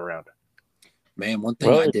September rolls around. Man, one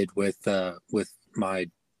thing I did with my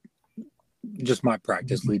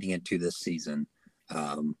practice leading into this season.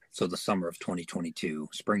 So the summer of 2022,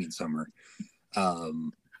 spring and summer,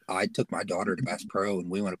 I took my daughter to Bass Pro, and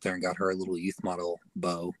we went up there and got her a little youth model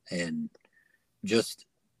bow, and just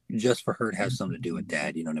for her to have something to do with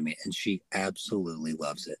dad, you know what I mean? And she absolutely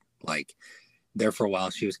loves it. Like there for a while,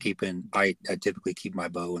 she was I typically keep my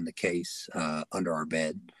bow in the case, under our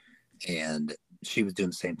bed, and she was doing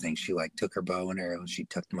the same thing. She like took her bow and arrows, she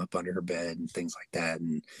tucked them up under her bed and things like that.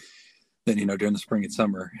 And then, you know, during the spring and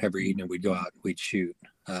summer, every evening we'd go out, we'd shoot,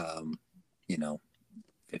 you know,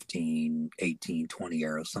 15, 18, 20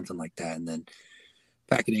 arrows, something like that. And then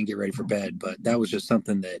pack it in, get ready for bed. But that was just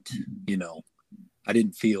something that, you know, I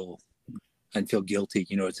didn't feel guilty.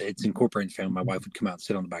 You know, it's incorporated family. My wife would come out and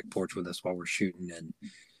sit on the back porch with us while we're shooting. And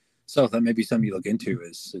so that may be something you look into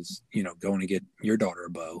is, you know, going to get your daughter a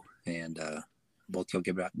bow, and both you'll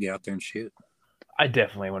get out there and shoot. I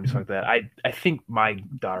definitely want to talk that. I think my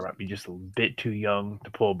daughter might be just a bit too young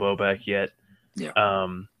to pull a bow back yet. Yeah.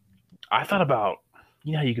 I thought about,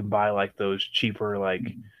 you know, how you can buy like those cheaper, like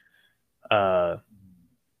not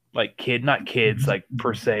kids like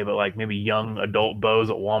per se, but like maybe young adult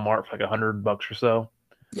bows at Walmart for like $100 or so.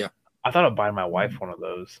 Yeah. I thought of buying my wife one of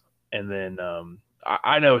those, and then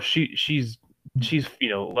I know she's you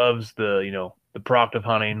know, loves the, you know, the product of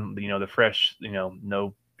hunting, you know, the fresh, you know,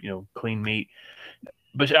 no, you know, clean meat.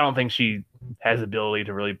 But I don't think she has the ability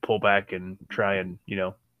to really pull back and try and, you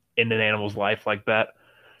know, end an animal's life like that.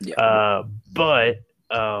 Yeah. But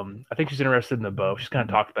I think she's interested in the bow. She's kind of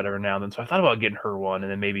talked about it every now and then. So I thought about getting her one,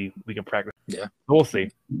 and then maybe we can practice. Yeah. We'll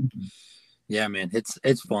see. Yeah, man,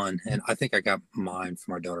 it's fun. And I think I got mine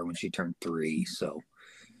for my daughter when she turned 3. So,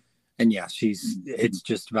 and yeah, it's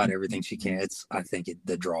just about everything she can. I think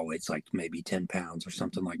the draw weight's like maybe 10 pounds or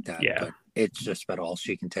something like that. Yeah. But it's just about all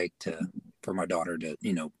she can take for my daughter to,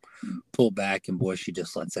 you know, pull back. And boy, she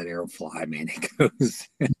just lets that arrow fly, man. It goes,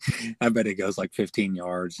 I bet it goes like 15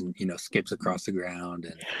 yards and, you know, skips across the ground.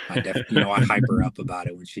 And I definitely, you know, I hype her up about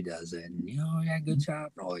it when she does it, and, you know, yeah, good job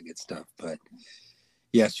and all that good stuff. But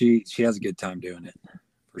yeah, she has a good time doing it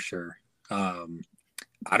for sure. I'm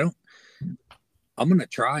going to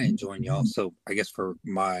try and join y'all. So I guess for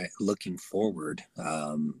my looking forward,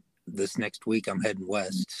 this next week, I'm heading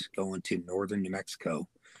west, going to northern New Mexico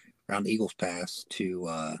around Eagles Pass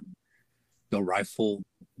to go rifle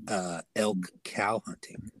elk cow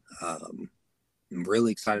hunting. I'm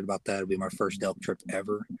really excited about that. It'll be my first elk trip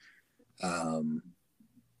ever. And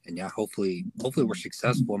yeah, hopefully we're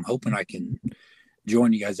successful. I'm hoping I can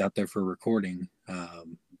join you guys out there for recording.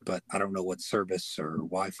 But I don't know what service or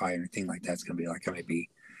Wi-Fi or anything like that's going to be like. I may be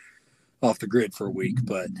off the grid for a week,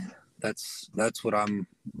 but that's what I'm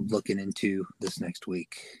looking into this next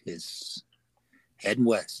week, is heading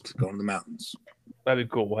west, going to the mountains. That'd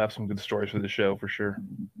be cool. We'll have some good stories for the show for sure.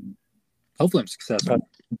 Hopefully I'm successful.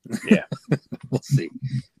 Yeah. We'll see.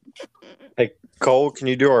 Hey, Cole, can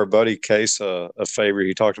you do our buddy Case a favor?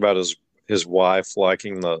 He talked about his wife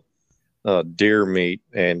liking the deer meat,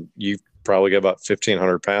 and you probably got about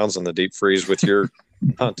 1,500 pounds in the deep freeze with your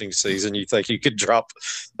hunting season. You think you could drop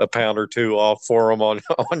a pound or two off for them on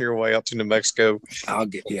your way out to New Mexico? I'll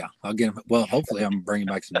get him. Well, hopefully I'm bringing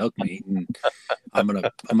back some elk meat, and I'm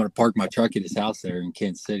gonna park my truck at his house there in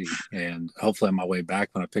Kansas City, and hopefully on my way back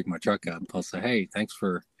when I pick my truck up, I'll say, hey,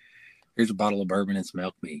 here's a bottle of bourbon and some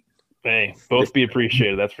elk meat. Hey, both be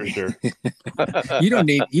appreciated. That's for sure. You don't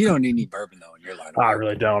need any bourbon though in your line. I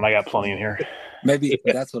really don't. I got plenty in here. Maybe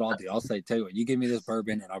that's what I'll do. I'll say, tell you what, you give me this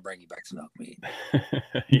bourbon and I'll bring you back some elk meat.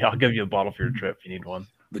 Yeah, I'll give you a bottle for your trip if you need one.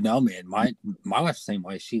 But no, man, my wife's the same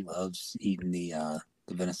way. She loves eating the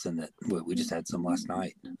venison that we just had some last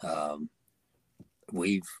night.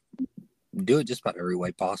 We do it just about every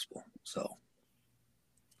way possible. So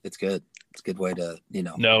it's good. It's a good way to,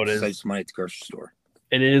 save some money at the grocery store.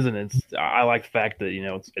 It is, and I like the fact that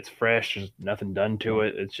it's fresh. There's nothing done to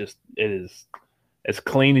it. It is as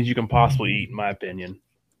clean as you can possibly eat, in my opinion.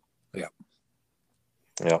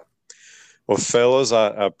 Yeah. Well, fellas, I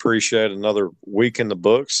appreciate another week in the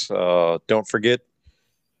books. Don't forget,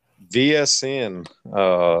 VSN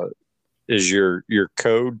is your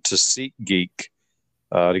code to SeatGeek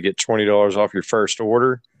to get $20 off your first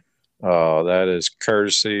order. That is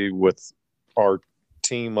courtesy with our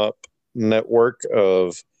Team Up network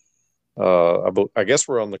of I guess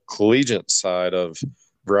we're on the collegiate side of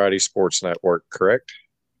Variety Sports Network, correct?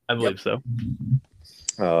 I believe so.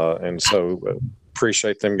 And so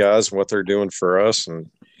appreciate them guys and what they're doing for us,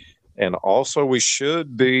 and also we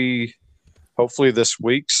should be hopefully this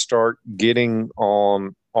week start getting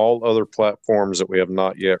on all other platforms that we have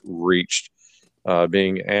not yet reached,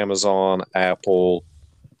 being Amazon, Apple,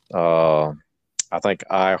 I think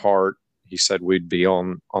iHeart. He said we'd be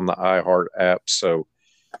on the iHeart app. So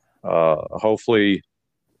hopefully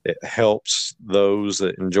it helps those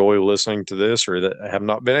that enjoy listening to this or that have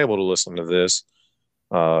not been able to listen to this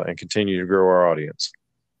and continue to grow our audience.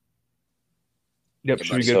 Yep,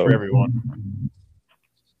 should be good for everyone.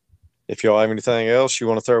 If y'all have anything else you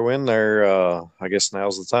want to throw in there, I guess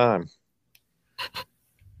now's the time.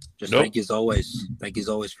 Just thank you as always. Thank you as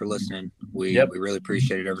always for listening. We really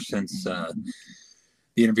appreciate it ever since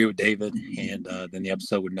the interview with David and then the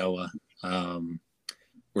episode with Noah.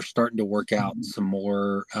 We're starting to work out some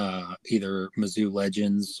more either Mizzou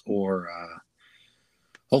legends or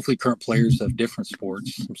hopefully current players of different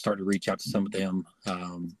sports. I'm starting to reach out to some of them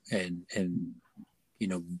and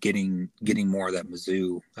getting more of that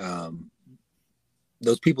Mizzou.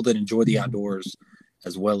 Those people that enjoy the outdoors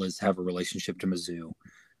as well as have a relationship to Mizzou.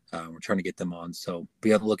 We're trying to get them on. So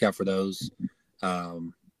be on the lookout for those.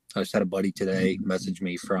 I just had a buddy today message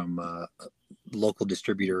me from a local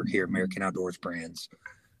distributor here, American Outdoors Brands.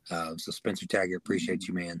 So Spencer Taggart, appreciate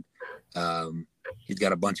you, man. He's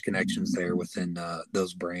got a bunch of connections there within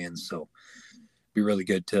those brands. So it'd be really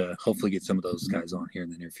good to hopefully get some of those guys on here in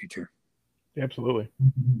the near future. Absolutely.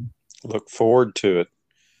 Look forward to it.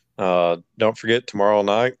 Don't forget tomorrow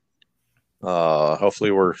night.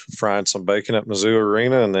 Hopefully we're frying some bacon at Mizzou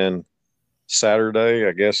Arena, and then Saturday,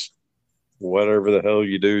 I guess, whatever the hell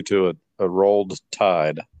you do to a rolled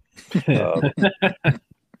tide.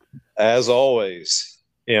 As always,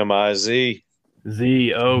 MIZ.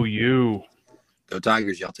 ZOU. Go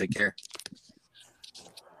Tigers. Y'all take care.